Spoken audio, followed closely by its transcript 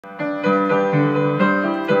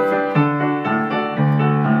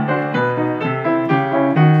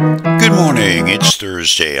morning. It's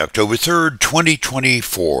Thursday, October 3rd,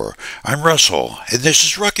 2024. I'm Russell, and this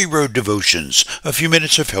is Rocky Road Devotions, a few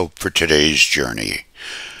minutes of help for today's journey.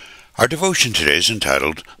 Our devotion today is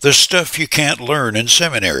entitled, The Stuff You Can't Learn in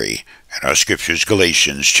Seminary, and our scripture is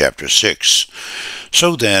Galatians chapter 6.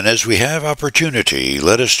 So then, as we have opportunity,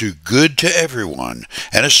 let us do good to everyone,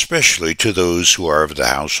 and especially to those who are of the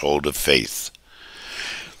household of faith.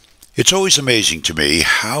 It's always amazing to me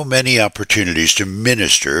how many opportunities to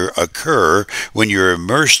minister occur when you're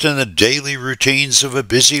immersed in the daily routines of a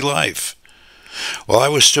busy life. While I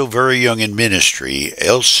was still very young in ministry,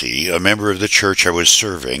 Elsie, a member of the church I was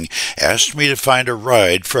serving, asked me to find a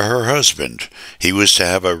ride for her husband. He was to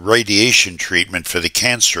have a radiation treatment for the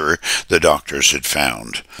cancer the doctors had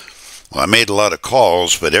found. Well, I made a lot of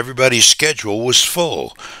calls, but everybody's schedule was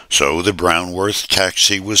full, so the Brownworth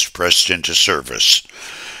taxi was pressed into service.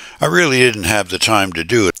 I really didn't have the time to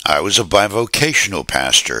do it. I was a bivocational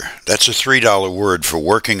pastor. That's a $3 word for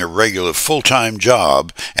working a regular full-time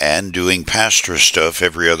job and doing pastor stuff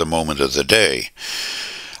every other moment of the day.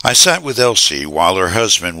 I sat with Elsie while her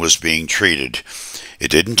husband was being treated.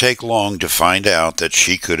 It didn't take long to find out that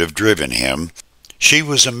she could have driven him. She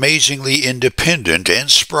was amazingly independent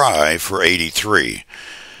and spry for 83.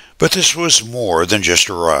 But this was more than just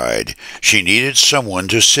a ride. She needed someone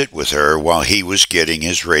to sit with her while he was getting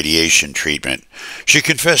his radiation treatment. She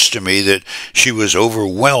confessed to me that she was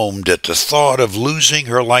overwhelmed at the thought of losing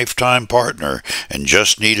her lifetime partner and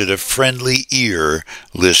just needed a friendly ear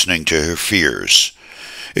listening to her fears.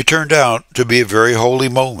 It turned out to be a very holy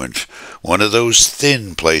moment, one of those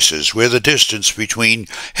thin places where the distance between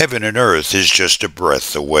heaven and earth is just a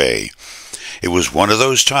breath away. It was one of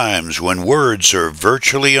those times when words are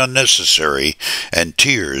virtually unnecessary and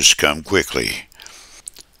tears come quickly.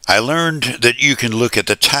 I learned that you can look at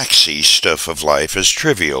the taxi stuff of life as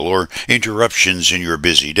trivial or interruptions in your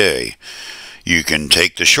busy day. You can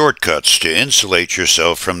take the shortcuts to insulate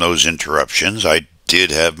yourself from those interruptions. I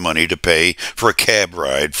did have money to pay for a cab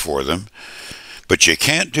ride for them. But you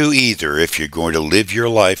can't do either if you're going to live your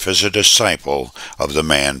life as a disciple of the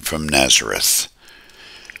man from Nazareth.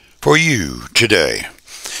 For you, today,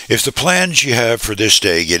 if the plans you have for this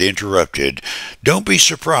day get interrupted, don't be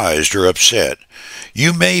surprised or upset.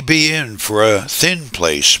 You may be in for a thin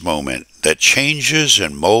place moment that changes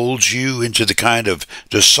and molds you into the kind of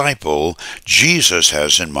disciple Jesus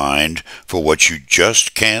has in mind for what you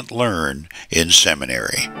just can't learn in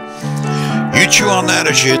seminary. You chew on that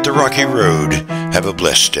as you hit the rocky road. Have a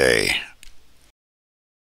blessed day.